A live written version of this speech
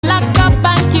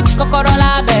keep kokoro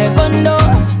labe kondo.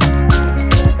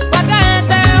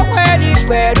 Wakante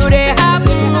where do they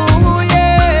happen?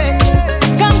 Yeah.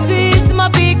 Come see my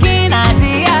pikin at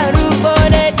the arugo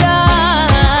de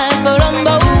dan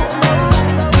Colombo.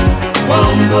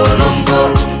 Wombo lombo,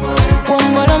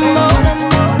 Wombo lombo,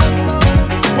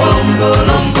 wombo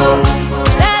lombo,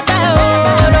 leka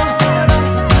oro.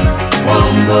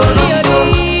 wombo lombo, Miori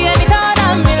any tada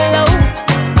milo.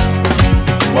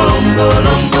 wombo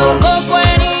lombo. Go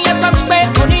kweni ya sokpe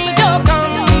kuni jo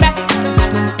kambe.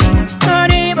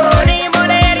 Kuni boni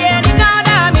moleri any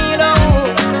tada milo.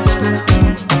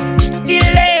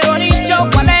 Ile oni jo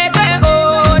kwalebe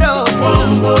oro.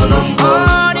 Wombo lombo,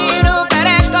 Oni ru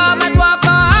pereko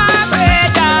matwako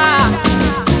abreja.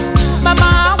 Mama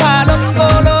wa loko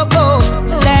loko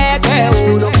leke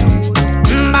oro.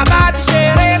 Baba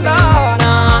tishere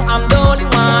dona, I'm the only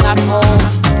one at home.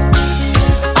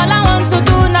 All I want to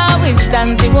do now is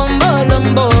dance wombo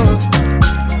lombo.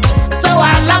 So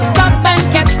I lock up and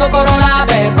kept kokoro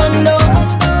labe kondo.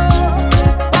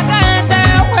 Wakante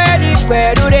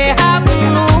where do they happen?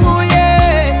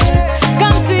 Yeah.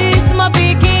 Come see my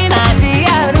pikin at the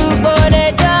arugo de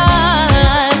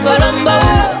dan Colombo.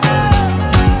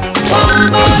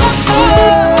 Wombo lombo,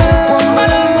 wombo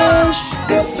lombo.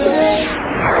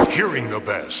 Hearing the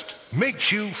best makes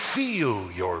you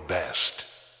feel your best.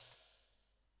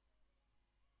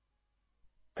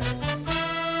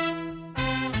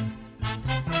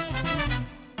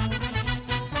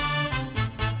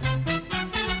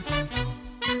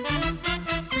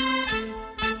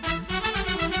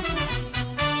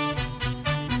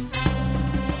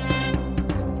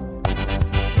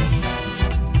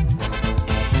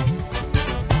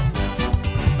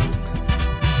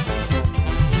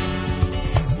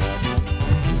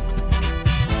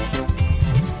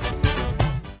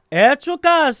 ẹ tún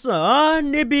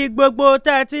káàsán níbi gbogbo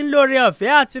tá ẹ ti ń lórí ọ̀fẹ́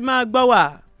àti máa gbọ́ wá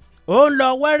ó ń lọ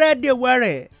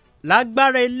wẹ́rẹ́dẹ̀wẹ́rẹ́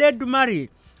lágbára Elédùmarè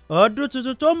ọdún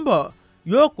tuntun tó ń bọ̀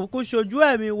yóò kúkú ṣojú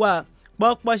ẹ̀mí wa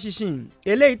pọ́pọ́ ṣinṣin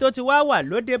eléyìí tó ti wá wà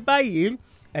lóde báyìí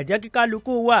ẹ jẹ́ kí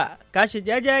kálukú wa ká ṣe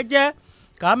jẹ́jẹ́jẹ́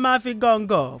ká máa fi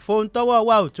gọ̀ǹgọ̀ fohùn tọ́wọ́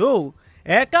wa ò tó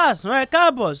ẹ káàsán ẹ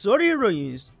káàbọ̀ sórí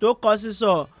ìròyìn tó kọ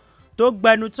sísọ tó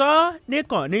gbẹnu tán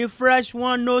níkànnì Fresh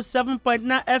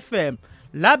 107.9 FM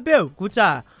lábẹ́òkúta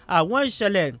àwọn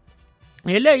ìṣẹ̀lẹ̀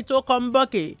eléyìí tó kọ́ ń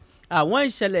bọ́kè àwọn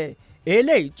ìṣẹ̀lẹ̀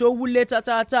eléyìí tó wúlé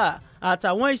tátátá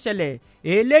àtàwọn ìṣẹ̀lẹ̀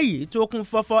eléyìí tó kún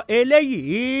fọ́fọ́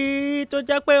eléyìí tó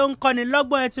jẹ́ pé ó ń kọ́ni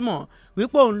lọ́gbọ́n ẹ ti mọ̀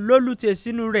wípé òun lólùtẹ̀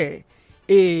sínú rẹ̀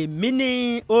èmi ní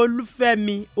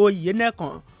Olúfẹ́mi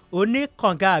Oyènẹ́kan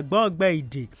oníkànga àgbọ̀n ọgbẹ́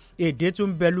èdè tún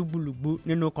ń bẹ lúgbúlùgbú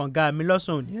nínú kànga mi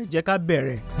lọ́sàn-án òní ẹ jẹ́ ká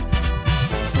bẹ̀rẹ̀.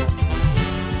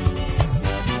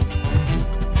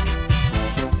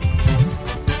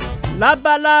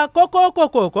 lábala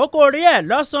kókó rí ẹ̀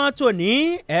lọ́sàn-án tòní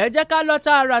ẹ jẹ́ ká lọ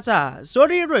tààràtà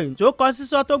sórí ìròyìn tó kọ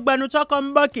sísọ tó gbẹnu tọkọ ń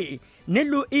bọ́kì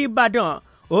nílùú Ìbàdàn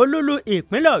olúlu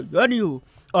ìpínlẹ̀ Ọ̀yọ́ ni o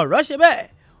ọ̀rọ̀ ṣe bẹ́ẹ̀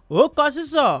ó kọ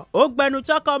sísọ ó gbẹnu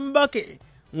tọkọ ń bọ́kì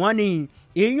wọ́n ní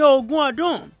ìyẹn ogún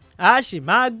ọdún a sì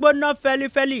máa gbóná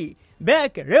fẹ́lifẹ́li bẹ́ẹ̀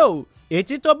kẹ̀rẹ́ o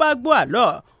etí tó bá gbọ́ àlọ́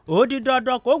ó di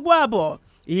dandan kó gbọ́ àbọ̀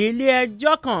ilé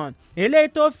ẹjọ́ kan eléyìí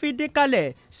tó fìdí kalẹ̀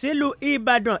sílùú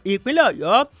Ìbàdàn ìpínlẹ̀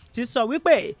Ọ̀yọ́ ti sọ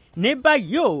wípé ní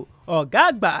báyìí o ọ̀gá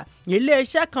àgbà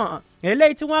iléeṣẹ́ kan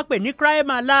eléyìí tí wọ́n pè ní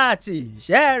crime alert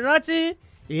ṣe é rántí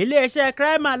iléeṣẹ́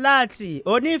crime alert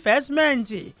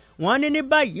onífẹ́símẹ́ǹtì wọ́n ní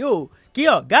báyìí o kí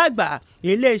ọ̀gá àgbà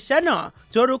iléeṣẹ́ náà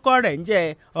torúkọ rẹ̀ ń jẹ́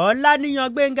Ọláníyan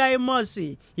Gbénga Amos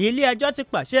ilé ẹjọ́ ti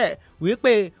pàṣẹ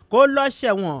wípé kó lọ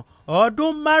ṣẹ̀wọ̀n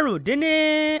ọdún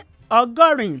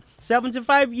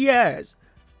 75 years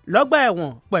lọ́gbà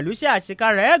ẹ̀wọ̀n pẹ̀lú iṣẹ́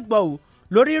àṣekára ẹ̀ gbọ́ ò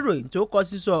lórí ìròyìn tó kọ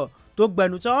sísọ tó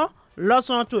gbẹnu tán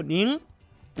lọ́sàn-án tòní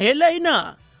eléyìí náà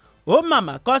ó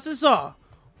màmá kọ sísọ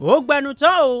ó gbẹnu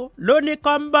tán o ló ní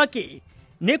kọ́ńbọ́ọ̀kì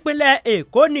nípínlẹ̀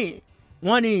Èkó ni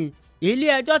wọ́n ní ilé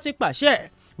ẹjọ́ ti pàṣẹ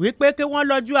wípé kí wọ́n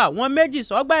lọ ju àwọn méjì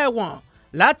sọ́gbà ẹ̀wọ̀n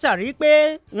látàrí pé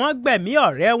wọ́n gbẹ̀mí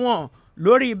ọ̀rẹ́ wọn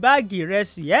lórí báàgì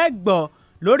ìrẹsì ẹ̀ gbọ́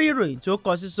lórí ìròyìn tó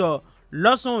kọ sísọ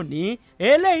lọ́sàn-án òní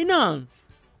eléyìí náà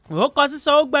ó kọ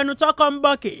sísọ ó gbẹnu tọkọ ń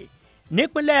bọ̀kì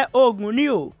nípínlẹ̀ Ògùn ni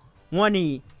o wọ́n ní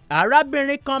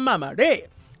arábìnrin kan màmá rè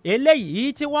eléyìí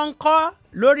tí wọ́n ń kọ́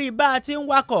lórí bá a ti ń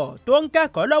wakọ̀ tó ń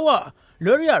kẹ́kọ̀ọ́ lọ́wọ́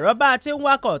lórí ọ̀rọ̀ bá a ti ń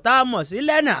wakọ̀ tá a mọ̀ sí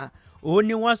lẹ́nà ó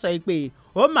ní wọ́n sọ pé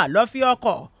ó mà lọ́ fi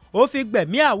ọkọ̀ ó fi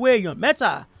gbẹ̀mí àwọn èèyàn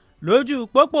mẹ́ta lójú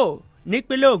pópó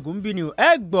nípínlẹ̀ Ògùn bí ni ẹ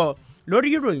gbọ́ lórí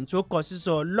ìròyìn tó kọ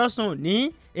sísọ lọ́sàn-án òní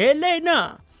eléyìí náà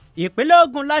ìpínlẹ̀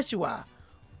Ògùn láṣìwà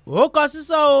ó kọ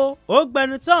sísọ ó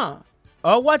gbẹnu tán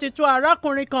ọwọ́ ti tó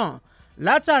arákùnrin kan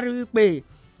látàrí wípé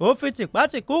ó fi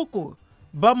tìpátìkúùkù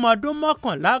bọ́mọ ọdún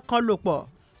 11 kan lò pọ̀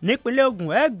nípínlẹ̀ Ògùn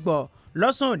ẹ gbọ́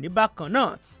lọ́sàn-án òní bákan náà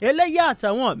eléyìí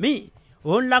àtàwọn míì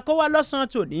òun la kó wá lọ́sàn-án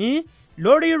tòní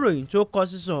lórí ìròyìn tó kọ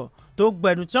sísọ tó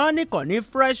gbẹnu tán nìkànnì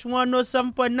Fresh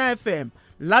 107.9 FM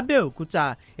lábẹ́òkúta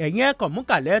ẹ̀yìn ẹ̀kọ́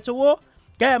múkàlẹ́ tówó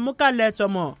kẹ́ ẹ múkàlẹ́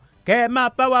tọmọ kẹ́ ẹ máa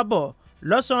bá wa bọ̀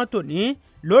lọ́sàn-án tòní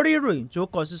lórí ìròyìn tó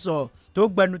kọ sísọ tó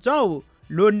gbẹnu tán ò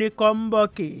ló ní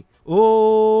kọ́ńbọ̀kì ó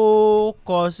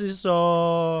kọ sísọ.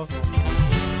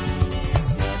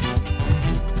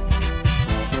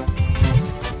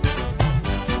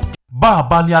 bá a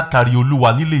bá ní akari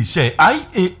olúwa nílé iṣẹ́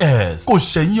IAS kò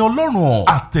ṣẹ̀yìn ọlọ́run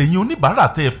àtẹ̀yìn oníbàárà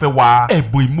tẹ́ ẹ fẹ́ wa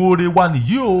ẹ̀bùn ìmoore wa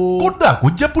nìyí o kódà kó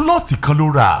jẹ́ búlọ́ọ̀tì kan ló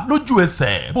rà lójú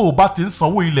ẹsẹ̀ bó o bá ti ń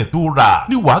sanwó ilẹ̀ tó rà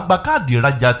ni wàá gba káàdì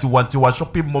ìrajà tiwantiwa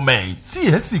shopping moment tí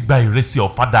ẹ sì gba ìrẹsì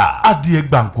ọ̀fadà adìẹ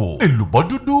gbàǹkó èlùbọ́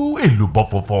dúdú èlùbọ́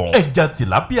funfun ẹja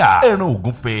tìlápíà ẹran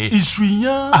ògúnfe iṣu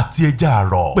iyán àti ẹja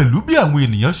àrọ̀ pẹ̀lú bí àwọn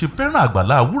ènìyàn ṣe fẹ́ràn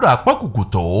àgbàlá àwúrà apákòkò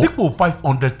tó dípò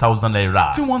 500,000 naira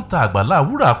tí wọ́n ń ta àgbàlá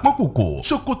àwúrà apákòkò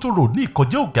Sokoto Road ní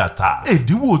Ìkọjẹ́ Òkè Àtà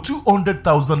ẹ̀dínwó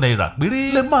 200,000 naira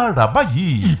péré lẹ máa rà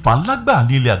báyìí ìfànlágbà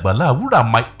ní ilẹ̀ àgbàlá àwúrà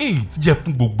my 8 jẹ́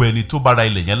fún gbogbo ẹni tó bá ra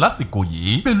ilẹ̀ yẹn lásìkò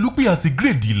yìí pẹ̀lú bí a ti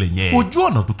gírèdì ilẹ̀ yẹn ojú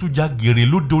ọ̀nà tó tún já geere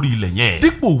ló dórí ilẹ̀ yẹn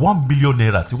dípò 1 million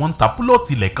naira tí wọ́n ń ta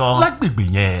púlọ̀tì ilẹ̀ kan lágbègbè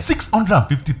yẹn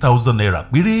 650,000 naira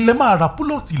péré lẹ máa ra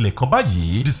púlọ̀tì ilẹ̀ kan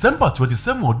báyìí December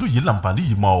 27 ọdún yìí làǹfààní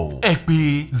yìí mọ́ o ẹ pè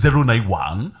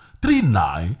 091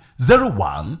 39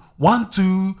 01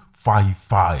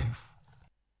 1255.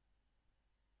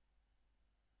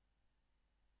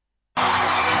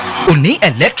 Òní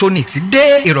electronics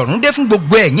dé ìrọ̀rùn dé fún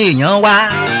gbogbo ẹ̀yin èèyàn wa.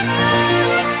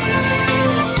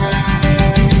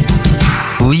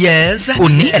 Oh yes,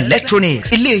 Òní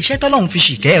electronics ilé iṣẹ́ tọ́lọ́run fi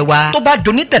ṣìkẹ́ wa tó bá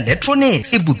donate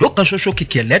electronics ibùdó kan ṣoṣo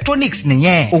kìkì electronics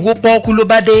nìyẹn owó pọ́ọ́kú ló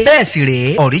bá dé bẹ́ẹ̀ sì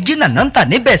rèé original náà ń tà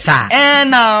níbẹ̀ sà.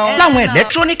 láwọn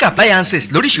electronic appliances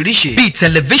lóríṣiríṣi bíi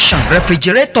television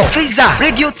refrigerator freezer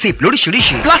radio tape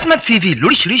lóríṣiríṣi plasma tv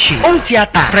lóríṣiríṣi home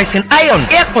theatre pressing iron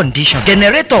air condition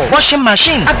generator washing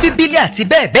machine abibili àti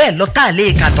bẹ́ẹ̀ bẹ́ẹ̀ lọ tá a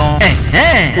lè kà tán.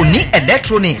 Òní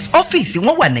electronics ọ́fíìsì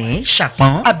wọn wà ní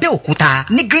Ṣàpọ́n Abẹ́òkúta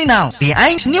ní greenhouse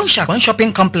behind New Ṣàpọ́n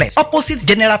shopping complex opposite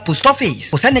general post office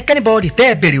kò sẹ́nikẹ́ni bọ́ọ̀dì tẹ́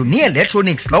ẹ bèrè Òní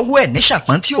electronics lọ́wọ́ ẹ̀ ní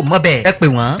Ṣàpọ́n tí ò mọ̀ bẹ́ẹ̀ ẹ pè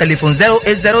wọ́n telephone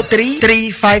 0803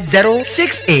 350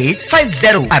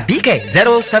 6850 àbíkẹ́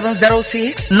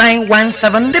 0706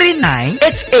 917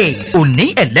 3988 Òní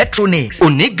electronics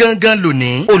òní gangan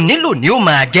lónìí òní lónìí ó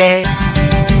máa jẹ́.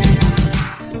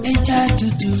 ẹja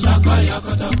tútù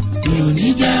ṣọkọyọkọtọ mi ò ní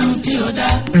jẹun tí ó dá.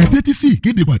 ẹ tẹ́tí sí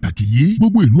ìkéde pàtàkì yìí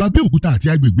gbogbo ìlú Abẹ́òkúta àti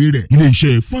agbègbè rẹ̀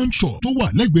ilé-iṣẹ́ farm shop tó wà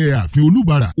lẹ́gbẹ̀ẹ́ ààfin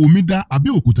Olúbàrà Omidá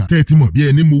Abẹ́òkúta tẹ́tí mọ̀ bí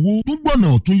ẹni mowó tó gbọ́nà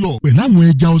ọ̀tún yọ pẹ̀lú àwọn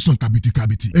ẹja ọsàn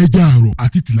kàbìtìkàbìtì ẹja àrọ̀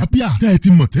àti tìlápíà tẹ́tí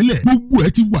mọ̀ tẹ́lẹ̀ gbogbo ẹ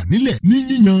ti wà nílẹ̀ ní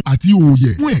yíyan àti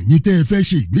òòyẹ̀ fún ẹ̀yin tẹ́ ẹ fẹ́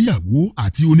ṣe ìgbéyàwó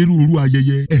àti onírúurú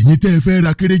ayẹyẹ ẹ̀yin tẹ́ ẹ fẹ́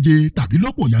ra kéréje tàbí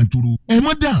lọ́pọ̀ yanturu ẹ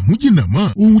má dààmú jìnnà mọ́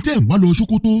ohun tẹ́ ń wá lọ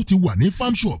Sókótó ti wà ní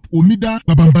farm shop Omidá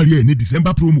pabambari ẹ̀ ní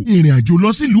December promo ìrìn àjò lọ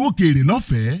sílùú òkèèrè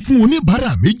lọ́fẹ̀ẹ́ fún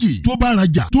oníbàárà méjì tó bá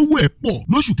rajà tó wẹ̀ pọ̀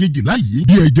lóṣù kejìlá yìí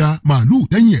bí ẹja màálù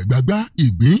tẹ́yìn ẹ̀gbágbá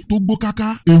ìgbín tó gbó káká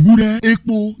ewúrẹ́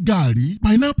epo gààrí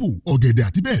pineapple ọ̀gẹ̀dẹ̀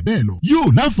àti bẹ́ẹ̀ bẹ́ẹ̀ lọ yóò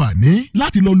láǹfààní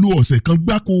láti lọ lo ọ̀sẹ̀ kan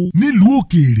gbáko nílùú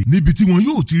òkèèrè níbi tí wọn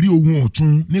yóò ti rí ohun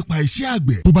ọ̀tun nípa iṣẹ́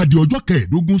àgbẹ̀ tó bá di ọjọ́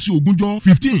 15 sí ogúnjọ́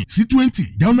 15 sí 20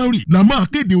 January la máa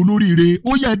kéde olóríire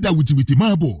ó yá ẹ̀dá wìtìwìtì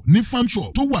máa bọ̀ ní farm shop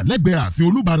tó wà lẹ́gbẹ̀ẹ́ ààfin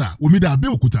Olúbàrà Omidá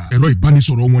Abẹ́òkúta ẹ̀rọ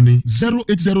ìbánisọ̀rọ̀ wọn ni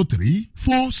 0803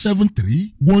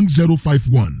 473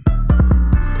 1051.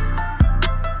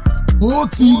 ó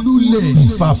ti lulẹ̀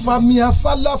ìfàfàmìà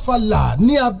falafala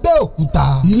ní Abẹ́òkúta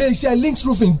iléeṣẹ́ Links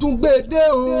Roofing tún gbé e dé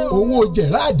o owó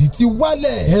jẹ̀ráàdì ti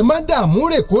wálẹ̀ ẹ má dààmú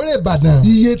rèkórè Ìbàdàn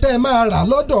iye tẹ́ ẹ máa rà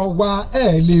lọ́dọ̀ wa ẹ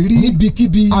lè rí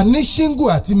níbikíbi àní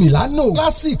shingle àti Milano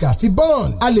classic àti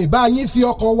bond a lè bá yín fi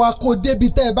ọkọ̀ wa kó débi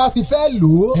tẹ́ ẹ bá ti fẹ́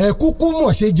lò ó ẹ kúkú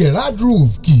mọ̀ ṣe Gerard roof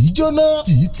kì í jóná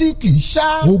kì í tí kì í ṣá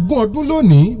 20 ọdún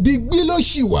lónìí digbí ló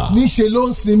ṣì wà níṣẹ́ ló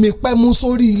ń sinmi pẹ́mú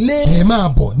sórí ilé ẹ máa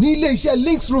bọ̀ ní iléeṣẹ́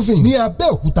Links Roofing ní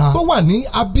Abẹ́òkúta tó wà ní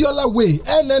Abiola Way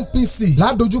NNPC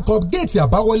ládojúkọ géètì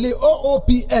àbáwọlé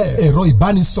OOPL ẹ̀rọ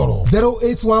ìbánisọ̀rọ̀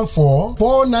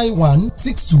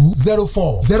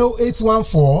 0814-491-6204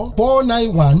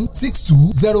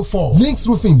 0814-491-6204 Links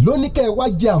Roofing ló ní kẹ́ ẹ wá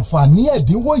jẹ àǹfààní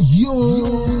ẹ̀dínwó yìí o.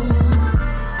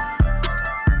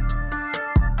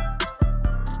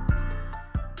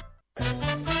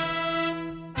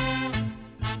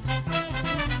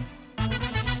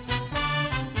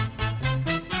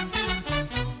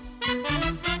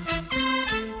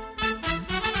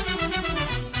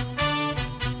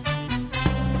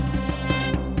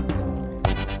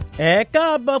 ẹ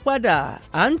káàbọ̀ padà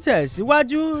à ń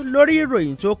tẹ̀síwájú lórí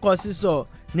ìròyìn tó kọ sísọ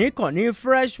níkànnì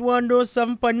fresh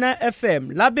 107.9 FM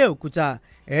lábẹ́òkúta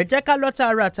ẹ jẹ́ ká lọ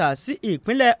tààràtà sí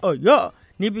ìpínlẹ̀ ọ̀yọ́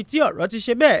níbi tí ọ̀rọ̀ ti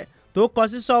ṣe bẹ́ẹ̀ tó kọ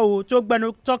sísọ o tó gbẹnu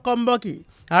tọkọ ń bọ̀kì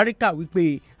àríkà wípé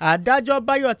adájọ́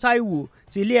báyọ̀ táíwò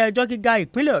tilé ẹjọ́ gíga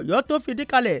ìpínlẹ̀ ọ̀yọ́ tó fìdí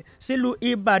kalẹ̀ sílùú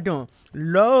ìbàdàn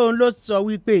lọ́hùn ló sọ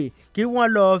wípé kí wọ́n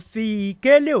lọ fi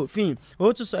kélé òfin ó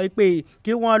tún sọ pé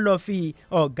kí wọ́n lọ fi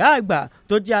ọ̀gá àgbà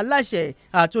tó jẹ́ aláṣẹ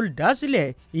àti olùdásílẹ̀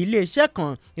iléeṣẹ́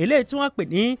kan eléyìí tí wọ́n pè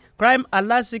ní Crime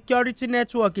Alert Security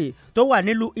Network tó wà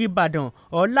nílùú ìbàdàn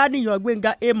ọláníyàn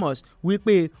gbẹ̀ngà amos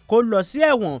wípé kó lọ sí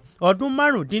ẹ̀wọ̀n ọdún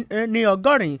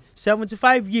márùndínlọ́gọ́rin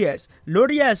 75 years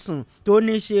lórí ẹ̀sùn tó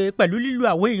ní ṣe pẹ̀lú lílu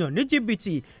àwọn èèyàn ní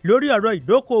jìbìtì lórí ọ̀rọ̀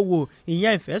ìdókòwò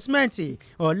ìyẹn investment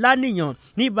ọláníyàn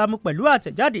ní ìbámu pẹ̀lú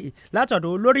àtẹ̀jáde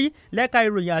látọ̀dọ̀ olórí lẹ́ka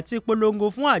ìròyìn àti ìpolongo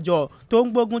fún àjọ tó ń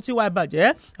gbógun tiwa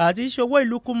ìbàjẹ́ àti ìṣòwò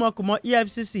ìlú kúmọkùmọ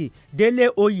EFCC délé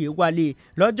oyèwálé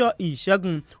lọ́jọ́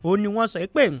ìṣẹ́gun ó ní wọ́n sọ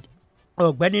pé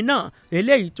ọ̀gbẹ́ni náà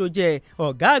eléyìí tó jẹ́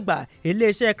ọ̀gá àgbà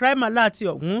iléeṣẹ́ Crime Alert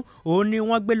ọ̀hún òun ni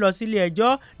wọ́n gbé lọ sílé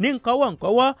ẹjọ́ ní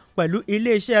nkọ́wọ́nkọ́wọ́ pẹ̀lú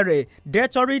iléeṣẹ́ rẹ̀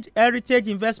Detorid Heritage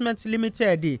Investment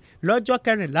Limited lọ́jọ́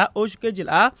 14 oṣù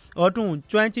kejìlá ọdún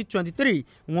 2023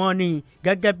 wọ́n ní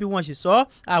gẹ́gẹ́ bí wọ́n ṣe sọ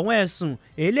àwọn ẹ̀sùn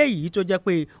eléyìí tó jẹ́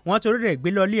pé wọ́n torí rẹ̀ gbé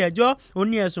lọ ilé ẹjọ́ ó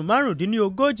ní ẹ̀sùn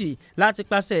 45 láti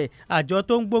pàṣẹ àjọ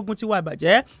tó ń gbógun tiwa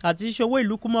ìbàjẹ́ àti ìṣòwò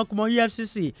ìlú kúmọkùmọ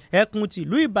EFCC ẹkùn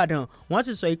tìlú Ìbàdàn wọ́n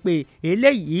sì sọ pé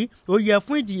eléyìí ó yẹ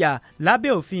fún ìjìyà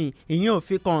lábẹ́ òfin ìyẹn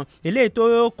òfin kan eléyìí tó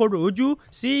korò ojú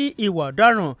sí ìwà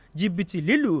ọ̀daràn jìbìtì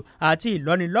lílù àti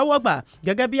ìlọ́nilọ́wọ́gbà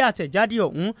gẹ́gẹ́ bí àtẹ̀jáde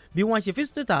ọ̀hún bí wọ́n ṣe fi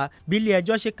síta bí ilé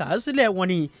ẹjọ́ ṣe kà á sílẹ̀ wọn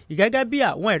ni gẹ́gẹ́ bí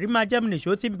àwọn ẹ̀rí máa jẹ́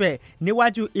mìnìṣó ti bẹ̀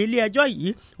níwájú ilé ẹjọ́ yìí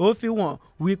ó fi wọ́n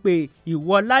wípé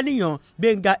ìwọ láníyàn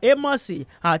gbẹ̀ngà amos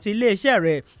àti iléeṣẹ́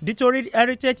rẹ̀ Detorid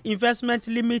Heritage Investment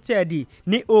Limited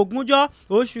ní ogúnjọ́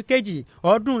oṣù kejì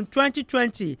ọdún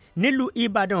 2020 nílùú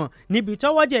Ìbàdàn níbi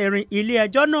tọ́wọ́jẹ̀ ìrìn ilé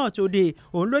ẹjọ́ náà tó dé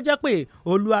òun ló jẹ́ pé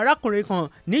olú arákùnrin kan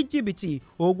ní jìbìtì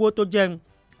owó tó jẹ́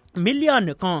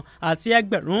mílíọ̀nù kan àti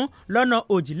ẹgbẹ̀rún lọ́nà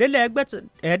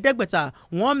òjìlélẹ́ẹ̀ẹ́dẹ́gbẹ̀ta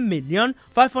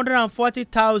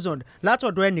 1,540,000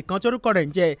 látọ̀dọ̀ ẹnìkan torúkọ rẹ̀ ń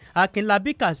jẹ́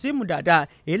Akínlábí Kazeem Dada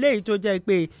eléyìí tó jẹ́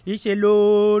pé ìṣe lo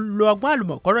ọgbọ́n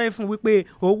àlùmọ̀kọ́rọ́ fún wípé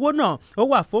owó náà ó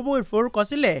wà fowó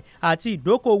ìforúkọsílẹ̀ àti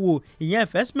ìdókòwò ìyẹn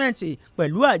investment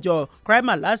pẹ̀lú àjọ Crime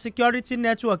Alert Security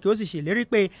Network ó sì ṣèlérí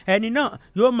pé ẹni náà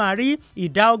yóò máa rí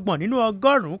ìdá 30 nínú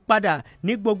 100 padà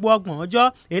ní gbogbo 30 ọjọ́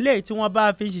eléyìí tí wọ́n bá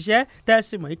fi ṣiṣẹ́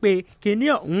tẹ́sí mọ́ pé kinní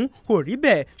ọ̀hún kò rí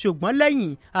bẹ́ẹ̀ ṣùgbọ́n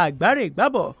lẹ́yìn àgbáre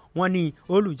ìgbàbọ̀ wọ́n ní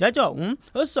olùjẹ́jọ́ ọ̀hún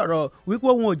ó sọ̀rọ̀ wípé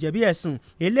òun ò jẹ̀bi ẹ̀sùn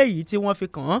eléyìí tí wọ́n fi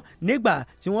kàn án nígbà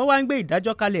tí wọ́n wá ń gbé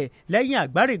ìdájọ́ kalẹ̀ lẹ́yìn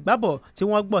àgbáre ìgbàbọ̀ tí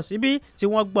wọ́n gbọ́ síbí tí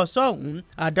wọ́n gbọ́ sọ́hún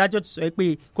adájọ́ ti sọ pé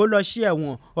kó lọ sí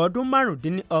ẹ̀wọ̀n ọdún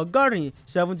márùndínlọ́gọ́rin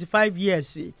 75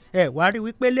 years ẹ̀ wá rí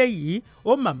wípé léyìí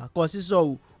ó màmá kọ sísọ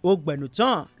ó gbẹ̀nù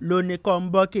tán ló ní kọ́ ń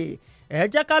bọ́kè ẹ̀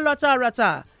jẹ́ ká lọ tààràtà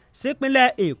sípínlẹ̀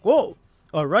Èkó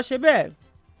ọ̀rọ̀ ṣe bẹ́ẹ̀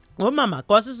ó màmá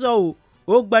kọ sísọ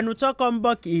ó gbẹnu tọkọ ń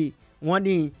bọ̀ kì í wọ́n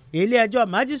ní ilé ẹjọ́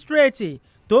májísírèètì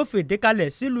tó fìdí kalẹ̀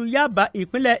sílùú Yaba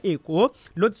ìpínlẹ̀ Èkó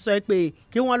ló ti sọ pé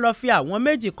kí wọ́n lọ fi àwọn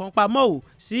méjì kan pamọ́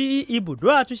sí ibùdó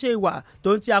àtúnṣe ìwà tó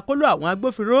ń ti àkóló àwọn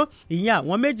agbófinró ìyẹn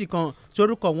àwọn méjì kan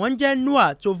torúkọ wọn ń jẹ́ Noah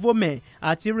Tovome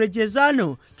àti Rejezano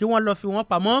kí wọ́n lọ fi wọ́n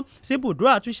pamọ́ sí ibùdó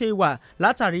àtúnṣe ìwà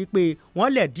látàrí pé wọ́n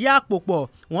lè dí àpò pọ̀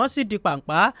wọ́n sì di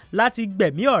pàǹpá láti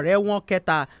gbẹ̀mí ọ̀rẹ́ wọn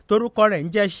kẹta torúkọ rẹ̀ ń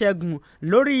jẹ́ Ṣẹ́gun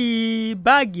lórí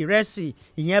báàgì rẹsì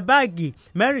ìyẹn báàgì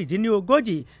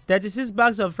 36 36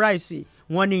 bags of rice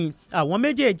wọ́n ní àwọn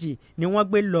méjèèjì ni wọ́n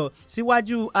gbé lọ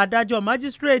síwájú adájọ́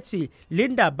májísírèètì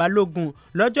Linda Balógun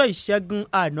lọ́jọ́ ìṣẹ́gun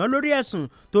àná lórí ẹ̀sùn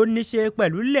tó ní ṣe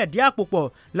pẹ̀lú lẹ̀dí àpòpọ̀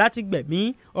láti gbẹ̀mí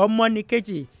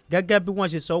ọmọnìkejì gẹ́gẹ́ bí wọ́n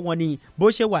ṣe sọ wọ́n ní bó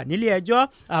ṣe wà nílé ẹjọ́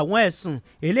àwọn ẹ̀sùn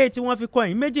eléyìí tí wọ́n fi kọ́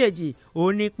ẹ̀yìn méjèèjì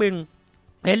òun ní pé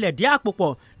ẹlẹ́dí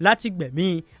àpòpọ̀ láti gbẹ̀mí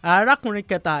arákùnrin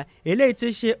kẹta eléyìí tí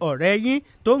ṣe ọ̀rẹ́ yín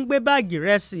tó ń gbé báàgì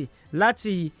rẹsì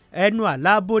láti ẹnu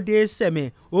àlábòde sẹ̀mẹ̀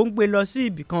ó ń gbé lọ sí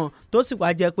ibì kan tó sì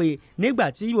wá jẹ́ pé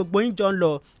nígbà tí gbogbo yín jọ ń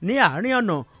lọ ní àárín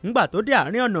ọ̀nà ńgbà tó dé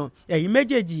àárín ọ̀nà ẹ̀yin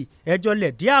méjèèjì ẹjọ́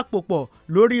lẹ̀dí àpò pọ̀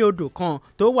lórí odò kan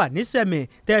tó wà ní sẹ̀mẹ̀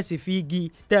tẹ́ ẹ sì fi igi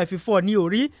tẹ́ ẹ fi fọ́ ní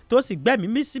orí tó sì gbẹ́mí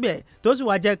mì síbẹ̀ tó sì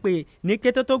wá jẹ́ pé ní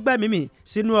kété tó gbẹ́mí mì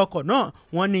sínú ọkọ̀ náà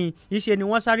wọ́n ní iṣẹ́ ni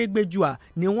wọ́n sáré gbé jù à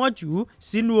ni wọ́n jù ú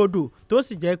sínú odò tó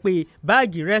sì jẹ́ pé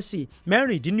báàgì rẹ́sì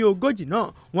 36 náà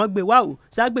wọ́n gbé wá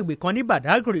ságbègbè kan ní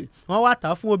Badagry wọ́n wá tà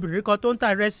fún obìnrin kan tó ń ta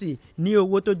ìrẹsì ní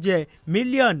owó tó jẹ́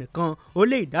mílíọ̀nù kan ó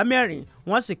lé ìdá mẹ́rin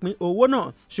wọ́n sì pín owó náà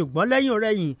ṣùgbọ́n lẹ́yìn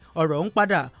ọ̀rẹ́yìn ọ̀rọ̀ ń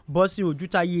padà bọ́ sí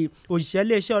ojútáyé òṣìṣẹ́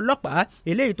iléeṣẹ́ ọlọ́pàá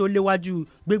eléyìí tó léwájú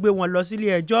gbégbé wọn lọ sílé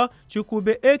ẹjọ́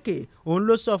Chukwube Eke òun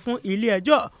ló sọ fún ilé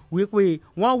ẹjọ́ wípé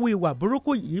wọ́n hu ìwà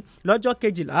burúkú yìí lọ́jọ́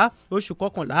 12 oṣù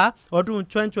kọkànlá ọdún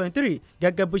 2023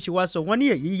 gẹ́gẹ́ bó ṣe wá sọ wọ́n ní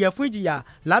èyí yẹ fún ìjìyà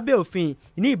lábẹ́ òfin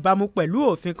ní ìbámu pẹ̀lú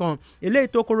òfin kan eléyìí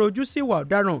tó kóró ojú sí ìwà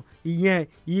ọ̀daràn ìyẹn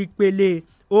ìpele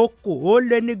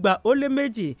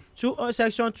okòólénígba-ó-lé-méjì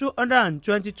section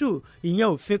 222 ìyẹn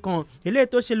òfin kan eléyìí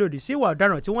tó ṣe lòdì sí ìwà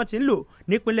ọ̀daràn tí wọ́n ti ń lò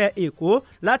nípínlẹ̀ Èkó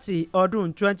láti ọdún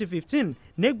 2015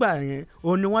 nígbà yẹn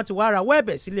òun ni wọ́n ti wá rawọ́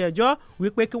ẹ̀bẹ̀ sílé ẹjọ́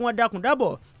wípé kí wọ́n dákun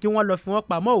dábọ̀ kí wọ́n lọ fi wọ́n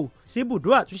pamọ́ ò sí ibùdó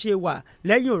àtúnṣe wà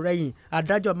lẹ́yìn òrẹ́yìn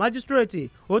adájọ́ májísírèètì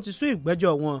ó ti sún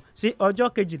ìgbẹ́jọ́ wọn sí ọjọ́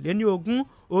 22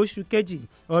 oṣù kejì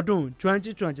ọdún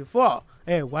 2024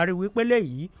 ẹ wá rí wípé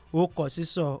léyìí ó kọ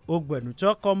sísọ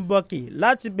ògbẹ̀nùtọ́ kọ́ńbọ́ọ̀kì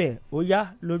láti bẹ̀ ó yá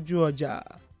lójú ọjà.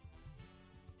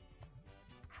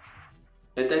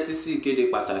 ẹ tẹ́tí sí ìkéde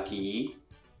pàtàkì yìí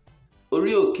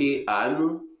orí òkè àánú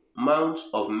Mount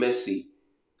of Mercy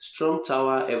Strong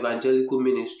Tower Evangelical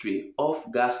Ministry off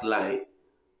Gas Line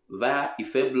via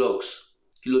Ife Blocks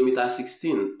kìlómítà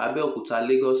 16 Abẹ́òkúta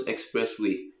Lagos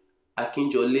Expressway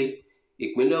Akínjọlé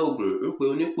ìpínlẹ̀ Ògùn ń pe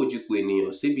onípòjìpò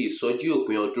ènìyàn síbi ìsọjí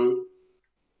òpin ọdún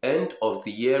End of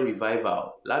the Year Revival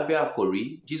lábẹ́ àkòrí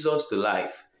Jesus the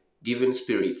Life Giving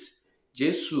Spirit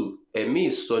Jésù ẹ̀mí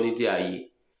ìsọnidé ààyè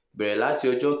bẹ̀rẹ̀ láti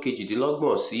ọjọ́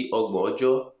 28 sí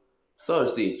 30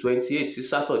 Thursday 28 sí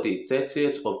Saturday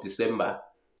 30th of December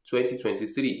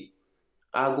 2023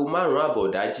 aago 5:30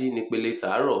 ìdájí nípele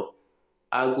tàárọ̀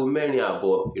aago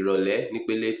 4:30 ìrọ̀lẹ́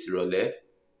nípele tìrọ̀lẹ́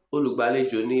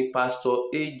olùgbàlejò ní Pastor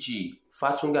A.G.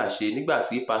 Fátúngàṣe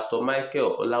nígbàtí Pastor Michael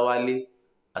Ọláwálé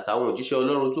àtàwọn òjíṣẹ́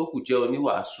Ọlọ́run tó kù jẹ́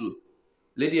oníwàásù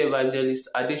Lady Evangelist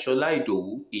Adéṣọlá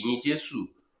Ìdòwú ìyìn Jésù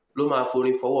ló máa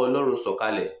forin fọwọ́ Ọlọ́run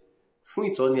sọ̀kalẹ̀ fún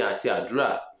ìtọ́ni àti àdúrà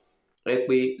ẹ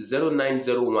pè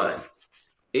 0901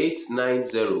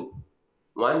 890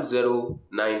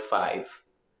 1095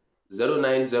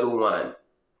 0901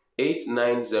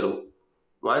 890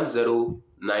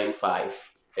 1095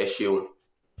 ẹ ṣeun.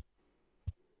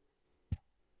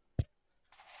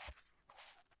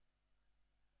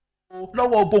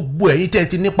 lọ́wọ́ gbogbo ẹ̀yin tẹ́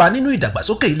ti nípa nínú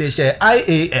ìdàgbàsókè iléeṣẹ́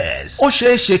IAS ó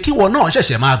ṣeé ṣe kí wọn náà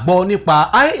ṣẹ̀ṣẹ̀ máa gbọ́ nípa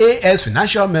IAS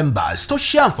Financial Members tó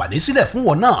ṣe àǹfààní sílẹ̀ fún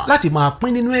wọn náà láti máa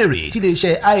pín nínú èrè tí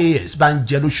iléeṣẹ́ IAS bá ń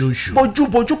jẹ lóṣooṣù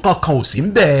bójúbójú kankan ò sí ń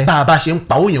bẹ́ẹ̀ bá a bá ṣe ń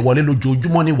pawó yẹn wọlé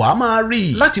lójoojúmọ́ ni wàá máa rí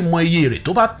láti mọ iye èrè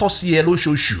tó bá tọ́ sí ẹ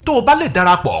lóṣooṣù tó o bá lè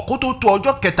darapọ̀ kó tó tó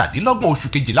ọjọ́ 27 oṣù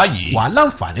kejìlá yìí wàá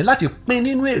láǹfààní láti pín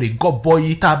nínú èrè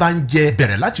gọbọi tá a bá ń jẹ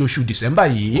bẹ̀rẹ̀ láti oṣù December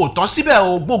yìí kò tán síbẹ̀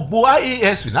o gbogbo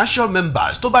IAS Financial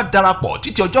Members tó bá darapọ̀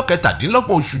títí ọjọ́ 27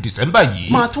 oṣù December yìí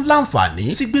máa tún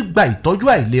láǹfààní sí gbígba ìtọ́jú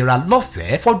àìlera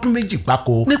lọ́fẹ̀ẹ́ fọ́dún 2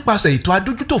 gbáko nípasẹ̀ ètò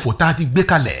adójútòfò tá a ti gbé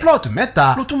kalẹ̀ plot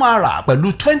 3 ló tún máa rà pẹ̀lú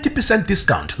 20%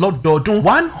 discount lọ́dọọdún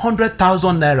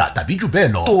 100,000 naira tàbí jù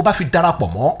bẹ́ẹ̀ lọ tó o bá fi darapọ̀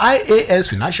mọ́ IAS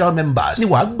Financial Members ni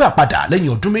wàá gbà padà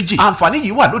lẹ́yìn ọdún 2 àǹfààní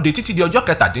yìí wà lóde títí di ọjọ́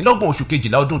 27 oṣù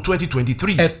kejìlá ọdún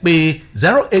 2023 ẹ pè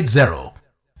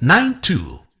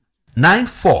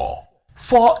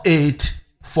 08092944848.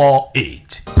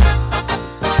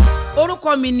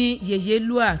 orúkọ mi ni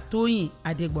Yèyélúà Tóyìn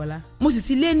Adégbọlá mo sì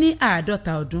ti lé ní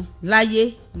 50 ọdún láyé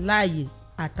láàyè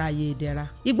àtàyè ìdẹ̀ra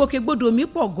ìgbòkègbodò mi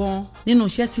pọ̀ gan-an nínú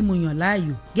iṣẹ́ tí mo yàn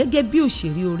láàyò gẹ́gẹ́ bí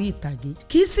òṣèré orí ìtàgé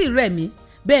kì í sì rẹ̀ mí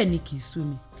bẹ́ẹ̀ ni kì í sú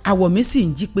mi àwọ̀ mi sì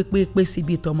ń jí pépépé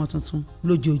síbi tọmọ tuntun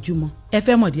lójoojúmọ́ ẹ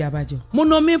fẹ́ mọ̀dí abájọ.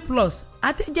 Monomin Plus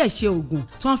atẹ́jẹ̀ṣe oògùn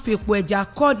tó ń fi epo ẹja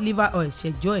cod liver oil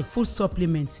ṣẹjọ́ ẹ̀ food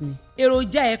supplement ni.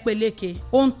 èròjà ẹ peléke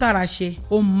ó ń tara ṣe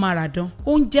ó ń mára dán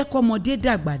ó ń jẹ́ kọ́mọdé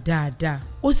dàgbà dáadáa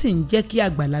ó sì ń jẹ́ kí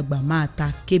àgbàlagbà máa ta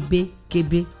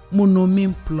kébékébé.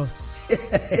 Monomin Plus.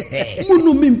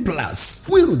 Monomin Plus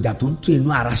fún èròjà tó ń tún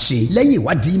inú ara ṣe lẹ́yìn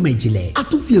ìwádìí ìmọ̀ ìjìnlẹ̀ a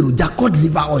tún fi èròjà cod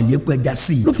liver oil epo ẹja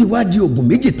sí i ló fi wá di oògùn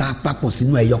méjì tá a papọ̀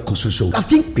sínú ẹyọ kan ṣoṣo la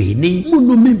fi ń pè é ní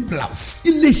Monomin Plus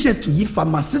iléeṣẹ́ Tuyi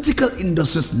Pharmaceutical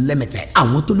Industries Limited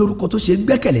àwọn tó lórúkọ tó ṣe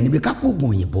gbẹ́kẹ̀lé níbi kápò oògùn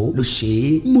òyìnbó ló ṣe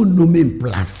é Monomin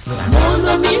Plus.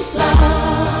 Monomin Plus.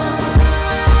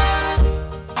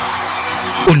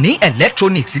 Òní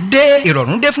electronics dé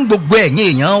ìrọ̀rùn dé fún gbogbo ẹ̀yin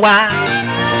èèyàn wa.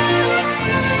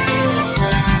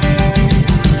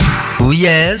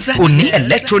 yes òní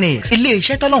electronics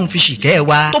ilé-iṣẹ́ tọ́lọ́run fi ṣìkẹ́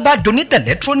wa tó bá donate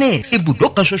electronics ibùdó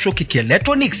kan ṣoṣo kìkì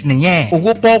electronics nìyẹn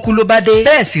owó pọ́ọ́kú ló bá dé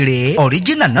bẹ́ẹ̀ sì rèé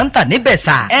original náà ń tà níbẹ̀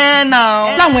sà.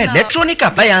 láwọn electronic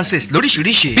appliances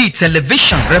lóríṣiríṣi bíi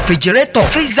television refrigerator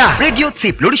freezer radio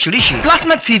tape lóríṣiríṣi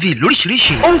plasma tv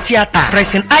lóríṣiríṣi home theatre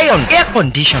pressing iron air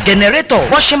condition generator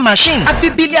washing machine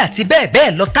abibili àti bẹ́ẹ̀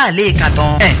bẹ́ẹ̀ lọ tá a lè kà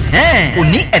tán.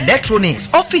 òní electronics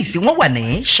ọ́fíìsì wọn wà ní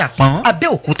Ṣàpọ́n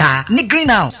Abẹ́òkúta ní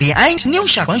greenhouse behind new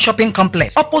Ṣàpọ́n shopping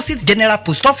complex opposite general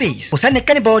post office kò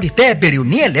sẹ́nikẹ́ni bọ́ọ̀dì tẹ́ ẹ bèrè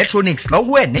òní electronics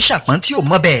lọ́wọ́ ẹ̀ ní Ṣàpọ́n tí ò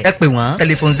mọ̀ bẹ́ẹ̀ ẹ pè wọ́n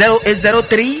telephone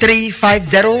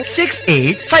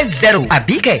 08033506850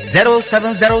 àbíkẹ́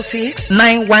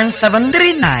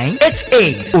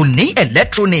 0706917398 òní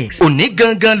electronics òní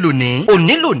gangan lónìí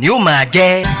òní lónìí ó máa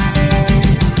jẹ́.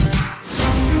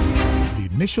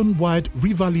 Nationwide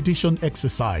revalidation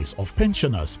exercise of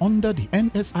pensioners under the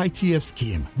NSITF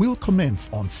scheme will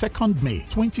commence on 2nd May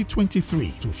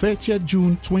 2023 to 30th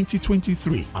June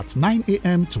 2023 at 9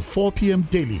 a.m. to 4 p.m.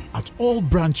 daily at all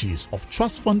branches of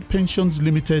Trust Fund Pensions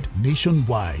Limited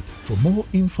nationwide. For more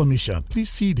information,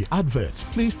 please see the adverts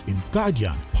placed in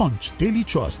Guardian, Punch, Daily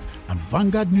Trust, and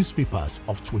Vanguard newspapers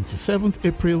of 27th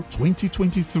April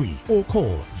 2023 or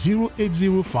call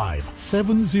 0805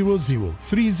 700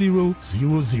 3000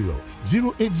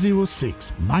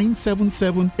 0806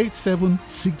 977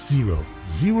 8760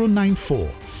 094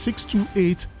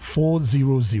 628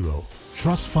 400.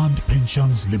 Trust Fund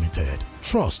Pensions Limited.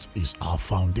 Trust is our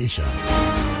foundation.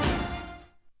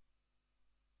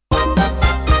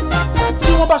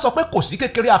 bá sọ pé kò sí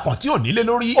kékeré akàn tí ò nílé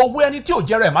lórí owó ẹni tí ò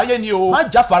jẹrẹ máyé ni o má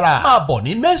jáfara máa bọ̀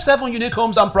ní May 7 Unique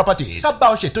Homes and Properties ká bá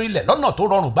ọ ṣètò ilẹ̀ lọ́nà tó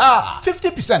rọrùn gbà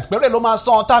 50% péré ló máa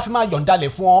san tá a fi máa yọ̀ǹda lẹ̀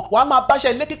fún ọ wàá máa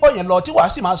báṣẹ́ ilé kíkọ́ yẹn lọ tí wàá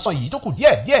sì máa san yìí tó kù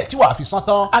díẹ̀ tí wàá fi san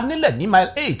tán anílẹ̀ ní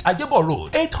mile 8 Ajébọ̀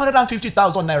Road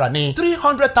 850,000 naira ní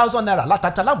 300,000 naira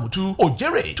látàtà lámùtú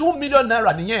òjèrè 2 million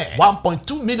naira nìyẹn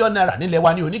 1.2 million naira nílẹ̀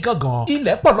wa ní onígangan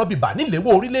ilẹ̀ pọ̀ lọ́bìbà níléwó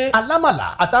orílẹ̀ alámàlà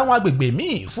àtàwọn agbègbè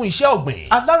míì fún iṣẹ́ ọ̀gbìn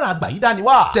alára àgbàyídá ni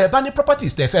wá tẹ̀ bá ní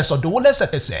properties tẹ̀ fẹ́ sọ̀dọ̀wọ́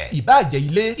lẹ́sẹ̀kẹsẹ̀ ìbáàjẹ́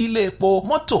ilé epo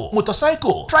mọ́tò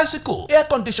motorcycle tricycle air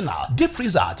conditioner deep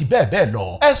freezer àti bẹ́ẹ̀ bẹ́ẹ̀ lọ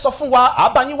ẹ sọ fún wa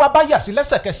àbáyín wa bá yà sí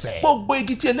lẹ́sẹ̀kẹsẹ̀ gbogbo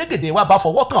igi tí elégèdè wa bá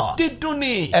fọwọ́ kàn dídùn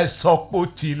ni ẹ sọ pé ó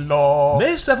ti lọ.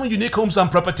 May 7 Unique Homes and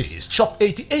Properties shop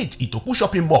 88 ìtòkú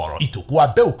shopping mall ìtòkú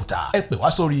Abẹ́òkúta ẹ pè wá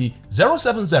sórí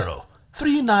 070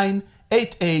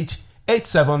 3988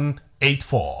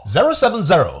 8784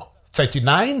 070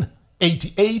 39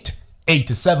 88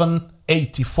 87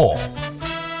 84.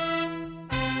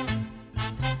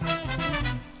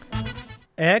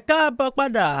 ẹ káàbọ̀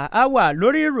padà a wà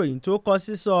lórí ìròyìn tó kọ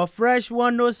sísọ Fresh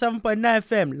 107.9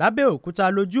 FM lábẹ́òkúta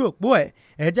lójú òpó ẹ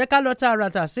jẹ́ ká lọ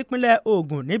tààràtà sípínlẹ̀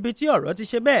Ògùn níbi tí ọ̀rọ̀ ti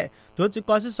ṣe bẹ́ẹ̀ tó ti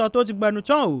kọ sísọ tó ti gbẹnu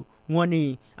tán o wọ́n ní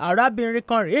arábìnrin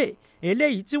kan rèé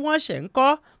eléyìí tí wọ́n ṣẹ̀ ń kọ́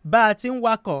bá a ti ń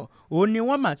wakọ̀ ó ní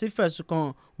wọ́n mà ti fẹ̀sùn kàn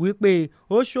wípé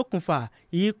ó ṣokùnfà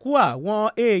ikú àwọn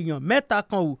èèyàn mẹ́ta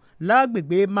kan ò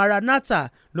lágbègbè Maranatha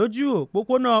lójú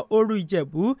òpópónà Òru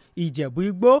Ìjẹ̀bú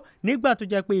Igbó nígbà tó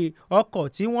jẹ́ pé ọkọ̀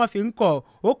tí wọ́n fi ń kọ̀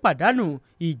ó pàdánù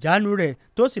ìjánu rẹ̀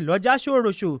tó sì lọ́jà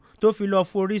ṣòroṣò tó fi lọ́ọ́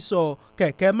forí sọ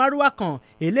kẹ̀kẹ́ márúwá kan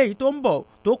eléyìí tó ń bọ̀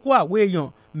tó kó àwọn èèyàn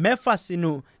mẹ́fà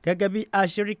sínú gẹ́gẹ́ bí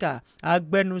aṣíríkà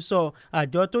agbẹnusọ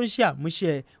àjọ tó ń ṣe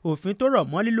àmúṣe òfin tó rọ̀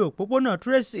mọ́ lílo òpópónà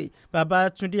Tracy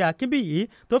Babátúndé Akínbíyì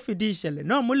tó fìdí ìṣẹ̀lẹ̀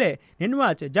náà múlẹ̀ nínú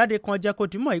àtẹ̀jáde kan jẹ́ kó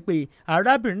dimọ̀ pé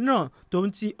arábìnrin náà tó ń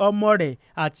ti ọmọ rẹ̀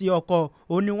àti ọkọ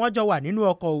òun ni wọ́n jọ wà nínú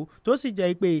ọkọ̀ o tó sì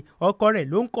jẹ́ pé ọkọ rẹ̀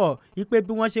ló ń kọ̀ ipe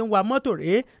bí wọ́n ṣe ń wa mọ́tò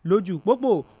rèé lójú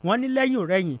pópó wọn ní lẹ́yìn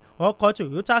rẹ̀yìn ọkọ̀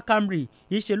Toyota Camry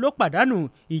ìṣe ló pàdánù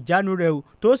ìjánu rẹ̀ o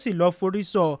tó sì lọ́ọ́ forí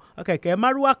sọ kẹ̀kẹ́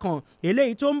márúwá kan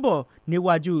eléyìí tó ń bọ̀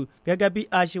níwájú gẹ́gẹ́ bí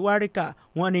aṣèwáríkà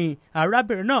wọn ni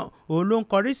arábìnrin náà òun ló ń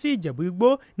kọrí sí Ìjẹ̀bú Igbó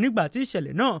nígbà tí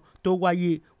ìṣẹ̀lẹ̀ náà tó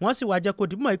wáyé wọ́n sì wá jẹ́ kó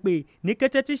dìmọ̀ pé ní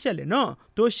kété tí ìṣẹ̀lẹ̀ náà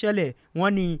tó ṣẹlẹ̀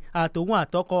wọ́n ní àtòun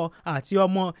àtọkọ àti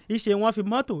ọmọ ìṣe wọn fi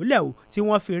mọ́tò lẹ̀ o tí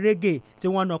wọ́n fi régè tí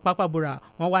wọ́n nà pápá bora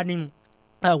wọ́n wá ní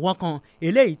àwọn kan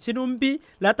eléyìí tínú ń bí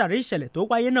látàrí ìṣẹ̀lẹ̀ tó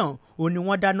wáyé náà ó ní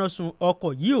wọ́n dáná sun ọkọ̀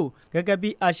yìí o gẹ́gẹ́ bí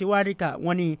aṣèwáríkà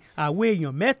wọn ni àwọn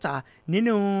èèyàn mẹ́ta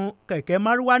nínú kẹ̀kẹ́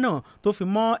márúwá náà tó fi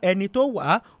mọ́ ẹni tó wà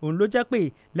òun ló jẹ́ pé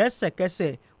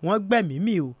lẹ́sẹ̀kẹsẹ̀ wọ́n gbẹ̀mí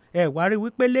mì o ẹ wá rí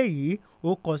wípé léyìí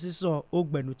ó kọ sísọ ó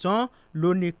gbẹ̀nù tán ló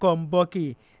ní kọ́ńbọ́ọ̀kì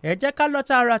ẹ jẹ́ ká lọ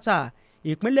tààràtà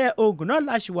ìpínlẹ̀ Ògùn náà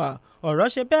láṣìwà ọ̀rọ̀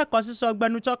ṣe bẹ́ẹ̀ kọ sísọ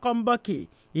gbẹ̀nù tán kọ́ńbọ́ọ̀kì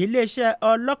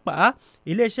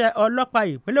iléeṣẹ́ ọlọ́pàá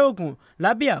ìpínlẹ̀ Ògùn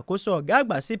lábẹ́ àkóso ọ̀gá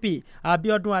àgbà CP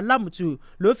Abíọ́dún Alámùtù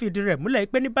ló fìdí rẹ̀ múlẹ̀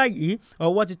pé ní báyìí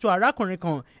ọwọ́ ti tó arákùnrin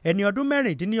kan ẹni ọdún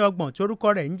 26 torúkọ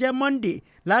rẹ̀ ń jẹ́ Monday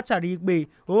látàrí pé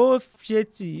ó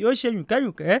ṣe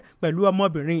yùnkẹ́yùnkẹ́ pẹ̀lú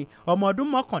ọmọbìnrin ọmọ ọdún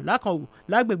 11 kan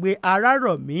lágbègbè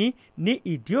Arárọ̀mí ní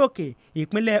Ìdí-Òkè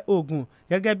ìpínlẹ̀ Ògùn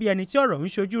gẹ́gẹ́ bí ẹni tí ọ̀rọ̀ ń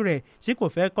ṣojú rẹ̀ tí kò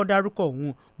fẹ́ kọ́ dárúkọ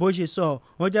òun bó ṣe sọ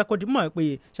ó jẹ́ kó dimọ̀ pé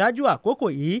ṣáájú àkókò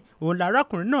yìí òun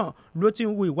lárákùnrin náà ló ti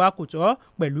ń hu ìwà kò tọ́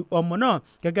pẹ̀lú ọmọ náà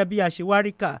gẹ́gẹ́ bí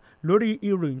aṣèwáríkà lórí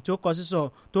ìròyìn tó kọ sísọ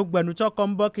tó gbẹnutọ́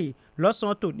kọ́ńbọ́ọ̀kì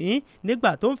lọ́sàn-án tòní nígbà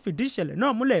tó ń fìdí ìṣẹ̀lẹ̀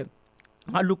náà múlẹ̀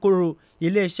alukoro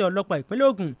iléeṣẹ́ ọlọ́pàá ìpínlẹ̀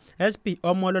Ògùn SP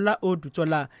Ọmọlọ́lá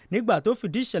Odùtọ́lá nígbà tó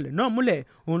fìdí ìṣẹ̀lẹ̀ náà múlẹ̀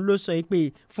òun ló sọ pé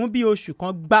fún bí oṣù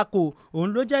kan gbáko òun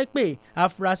ló jẹ́ pé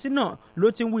afurasí náà ló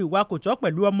ti ń hu ìwà kò tọ́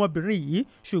pẹ̀lú ọmọbìnrin yìí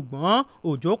ṣùgbọ́n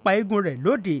òjò pa eégún rẹ̀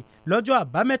lóde lọ́jọ́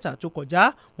àbámẹ́ta tó kọjá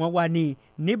wọ́n wà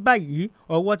ní báyìí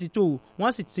ọwọ́ ti tó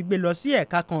wọ́n sì ti gbé lọ sí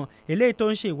ẹ̀ka kan eléyìí tó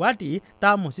ń ṣe ìwádìí tá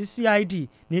a mọ̀ sí CID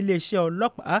níléeṣẹ́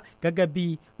ọlọ́pàá gẹ́gẹ́ bí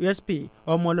SP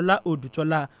Ọmọlọ́lá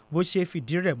Odùtọ́lá bó ṣe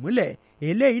fìdí rẹ̀ múlẹ̀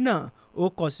eléyìí náà ó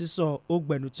kọ sísọ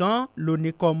ògbẹ̀nù tán ló ní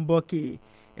kọ́ńbọ́ọ̀kì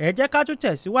ẹ jẹ́ ká tún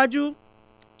tẹ̀síwájú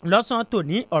lọ́sàn-án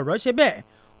tòní ọ̀rọ̀ ṣe bẹ́ẹ̀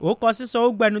ó kọ sísọ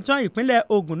ògbẹ̀nù tán ìpínlẹ̀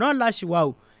Ògùn náà láṣìwà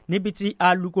o níbi tí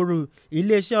alukoro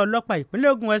iléeṣẹ́ ọlọ́pàá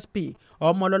ìpínlẹ̀ Ògùn SP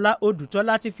Ọmọlọ́lá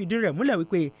Odùtọ́lá ti fìdí rẹ̀ múlẹ̀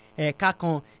wípé ẹ̀ka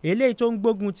kan eléyìí tó ń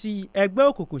gbógun ti ẹgbẹ́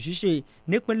òkùnkùn ṣíṣe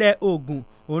nípínlẹ̀ Ògùn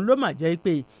òun ló mà jẹ́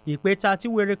pé ìpè ta tí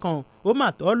wéré kan ó mà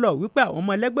tọ́ lọ wípé àwọn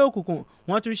ọmọ ẹlẹ́gbẹ́ òkùnkùn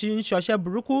wọ́n tún ṣe ń ṣọṣẹ́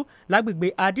burúkú lágbègbè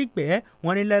Adígbẹ́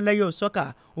wọn ní lẹ́lẹ́yọ̀ sọ́kà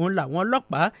òun làwọn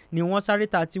ọlọ́pàá ni wọ́n sáré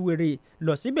ta tí wéré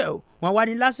lọ síbẹ̀ wọ́n wá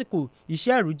ní lásìkò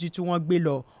iṣẹ́ ìrújú tí wọ́n gbé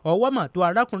lọ ọwọ́ mà tó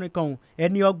arákùnrin kan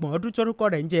ẹni 30 ọdún tórúkọ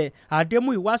rẹ̀ ń jẹ́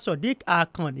Adémúyìwá Sodiq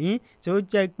Àkànní tí ó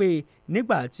jẹ́ pé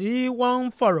nígbà tí wọ́n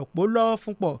ń fọ̀rọ̀ pó lọ́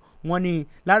fún pọ̀ wọ́n ní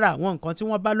lára àwọn nǹkan tí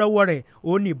wọ́n bá lọ́wọ́ rẹ̀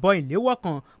ó ní ìbọn ìléwọ́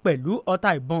kan pẹ̀lú ọta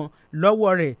ìbọn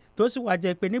lọ́wọ́ rẹ̀ tó sì wá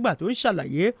jẹ́ pé nígbà tó ń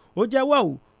ṣàlàyé ó jẹ́wọ́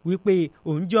ò wípé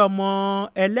òun jẹ́ ọmọ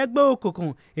ẹlẹ́gbẹ́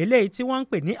òkùnkùn eléyìí tí wọ́n ń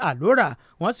pè ní àlórà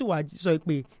wọ́n sì wá sọ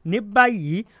pé ní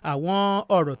báyìí àwọn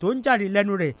ọ̀rọ̀ tó ń jáde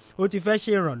lẹ́nu rẹ̀ ó ti fẹ́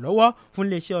ṣe ìrànlọ́wọ́ fún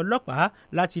iléeṣẹ́ ọlọ́pàá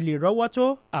láti lè rọ́wọ́ tó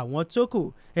àwọn tó kù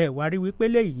ẹ̀ wá rí wípé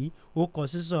léyìí ó kọ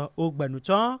sísọ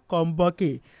ògbẹ̀nùtán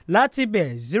kọ́ńbọ́ọ̀kì láti bẹ̀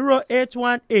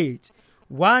 0818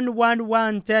 111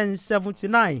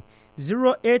 1079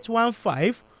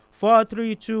 0815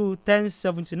 432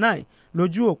 1079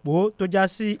 lójú òpó tó já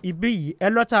sí ibí yìí ẹ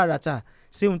lọ tààràtà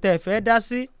sí ohun tẹ́ ẹ fẹ́ dá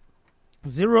sí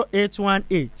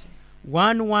 0818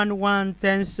 111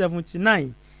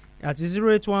 1079 àti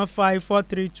 0815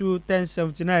 432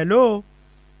 1079 ló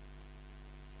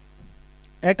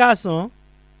ẹ káàsán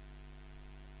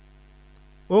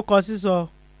ó kọ sísọ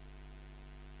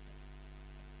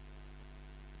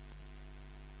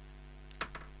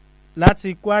láti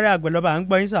Kwara Àgbẹ̀lọ́ba à ń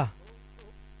gbọ́ yín sà.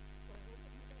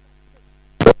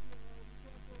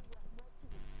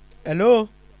 Hello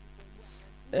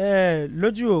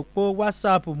lójú òpó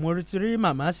WhatsApp mo ti rí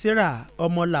màmá Sarah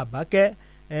ọmọ Làbákẹ́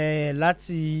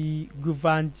láti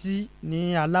Guvanti ní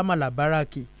Alámàlà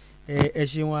Báràkì ẹ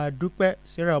ṣeun àdúpẹ́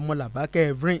Sarah ọmọ Làbákẹ́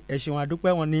Evelyn ẹ ṣeun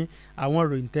àdúpẹ́ wọn ní àwọn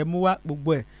ròyìn tẹ́ mú wá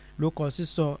gbogbo ẹ̀ ló kọ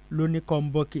sísọ ló ní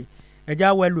kọ́ńbọ́ọ̀kì ẹ̀já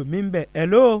wọ ẹlòmíín bẹ̀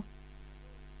hello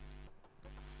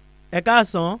ẹ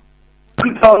káàsán.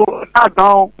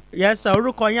 yes sir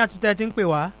orúkọ yín àti tẹ́ ti ń pè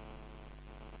wá.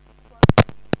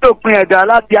 òpin ẹ̀dá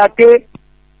láti Aké.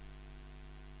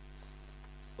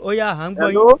 ó yá à ń gbọ́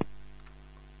yín.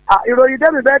 ìròyìn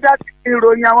tẹ́mi bẹ́ẹ̀ dá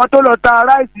ìròyìn àwọn tó lọ ta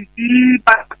ráìsì sí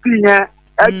pàṣẹ yẹn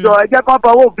ẹ jọ ẹ jẹ́ kán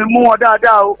fọwọ́ òfin mú wọn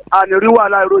dáadáa o ànírí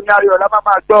wàhálà ìròyìn ayọ̀ la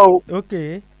máa gbọ́ o. ok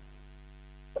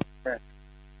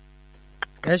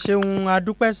ẹ ṣeun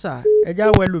adúpẹ́ sà ẹ já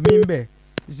wọ ẹlòmíín bẹ̀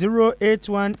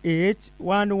 0818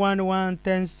 111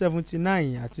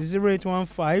 1079 àti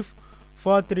 0815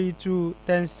 432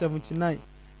 1079.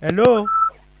 hello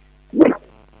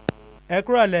ẹ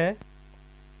kúrọ̀lẹ́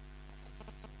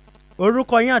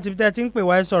orúkọ yín àti tẹ́ ti ń pè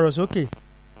wá ẹ sọ̀rọ̀ sókè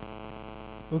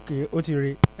ok ó ti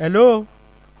rí hello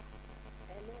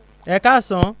ẹ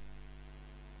káàsán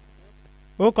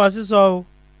ó kọ sísọ o.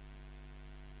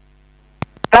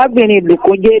 kábìnrin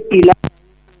ìbùkún jp la.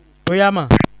 ó yá mà.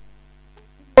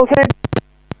 ó fẹ́.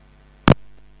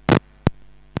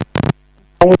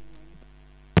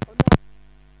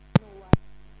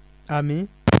 àmín.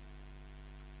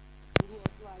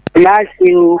 láṣẹ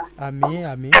o.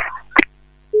 àmín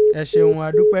ẹ ṣeun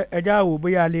adúpẹ́ ẹ já wò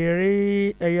bóyá a lè rí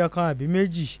ẹyọ kan àbí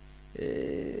méjì.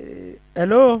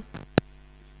 hello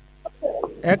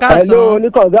ẹ káàsán. hello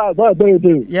oníkànga àgbọn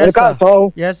ìgbéyìí. yes ẹ káàsán.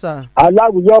 yes sir.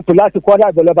 aláwùjọ ọ̀pọ̀ láti kọ́dà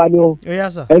ìbẹ̀lọ́ba ni o.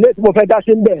 yes sir. ẹ̀lẹ́ tí mo fẹ́ dá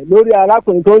sí ń bẹ̀ lórí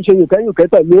arákùnrin tó ń ṣe yùkẹ́yùkẹ́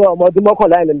pẹ̀lú ọmọ ọdún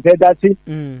mọ́kànlá ẹ̀ lẹ́nu fẹ́ dá sí.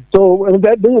 so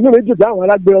inú mi jù pé àwọn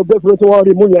alágbé ọgbẹ́ fúru tí wọ́n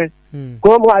rí mú yẹn. kó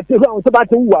wọ́n àti àwọn tó bá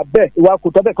ti ń wà bẹ́ẹ̀ ìwà kò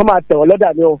tọ́ bẹ́ẹ̀ kó máa tẹ̀ wọ́n lọ́dà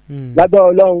ni o. lágbára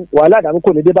Ọlọ́run wàhálà àdàmú kò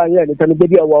ní dé bá yẹn nìkan ní gbé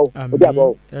bí ọwọ́ o. ó dàbọ̀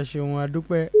o. ẹ ṣeun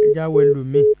adúpẹ́ jáwé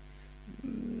lùmí.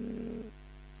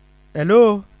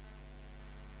 hello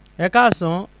ẹ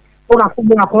káàsán.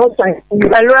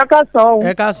 Ẹ̀lú ẹ̀ka sàn ọ́.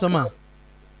 ẹ káàsán mà.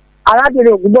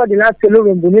 Arábìnrin Ògúnbọ̀dé láti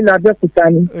olóròǹbó nílùú Abẹ́òkúta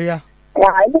ni.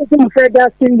 Ilé tí mo fẹ́ dá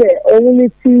sílẹ̀ òun ni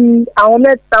ti àwọn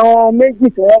mẹ́ta àwọn méjì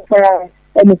tí wọ́n pa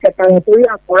ẹnì kẹta yẹn torí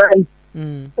àkọ́rá yìí.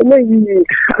 Eléyìí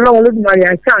Ọlọ́run Olódùmarè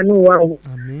àṣàánú wa o.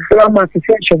 Ọlọ́run máa fi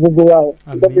fẹ́ ẹ̀ṣọ́ gbogbo wa o.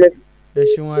 ẹ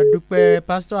ṣeun adúpẹ́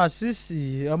pásítọ̀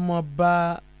Asisi ọmọọba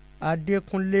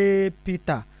Adékúnlé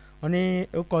Peter wọ́n ní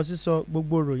ó kọ sísọ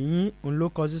gbogbo ròyìn òun ló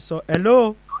kọ sísọ.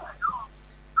 hello.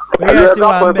 oyè tí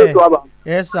wà ń bẹ̀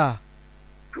ẹ sà.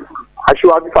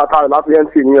 aṣíwájú fàtàrà láti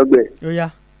nc ní ọgbẹ. ó yá.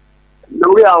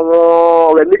 lórí àwọn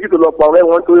ọ̀rẹ́ méjì tó lọ pa ọ̀rẹ́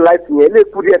wọn torí ráìtì yẹn lè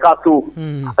kú díẹ̀ ká tó.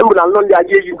 ẹnbùn náà lọ́ọ́ lé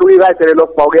ayé yìí torí ráìtì rẹ lọ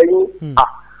pa ọ̀rẹ́ yín.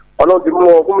 Ọlọ́run ti mú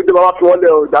ọ fún mi tí bàbá fi wọ́n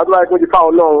lẹ̀ ọ́ ìdádúrà ẹ̀kún ti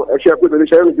fáwọn náà ẹ̀ṣẹ̀ pé tòlé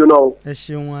ṣẹ́yìn ìjọ náà. ẹ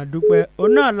ṣeun àdúpẹ́ òun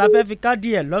náà la fẹ́ fi káàdì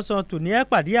ẹ̀ lọ́sàn-án tòní ẹ̀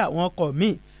pàdé àwọn ọkọ̀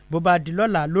míì bó bá di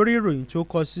lọ́la lórí ìròyìn tó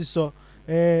kọ sísọ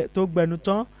tó gbẹnu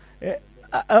tán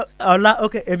ọ̀la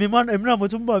ok èmi náà mo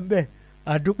tún bọ̀ ń bẹ̀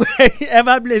àdúpẹ́ ẹ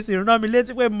bá blèsì rán mi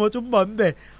létí pé mo tún bọ̀ ń bẹ̀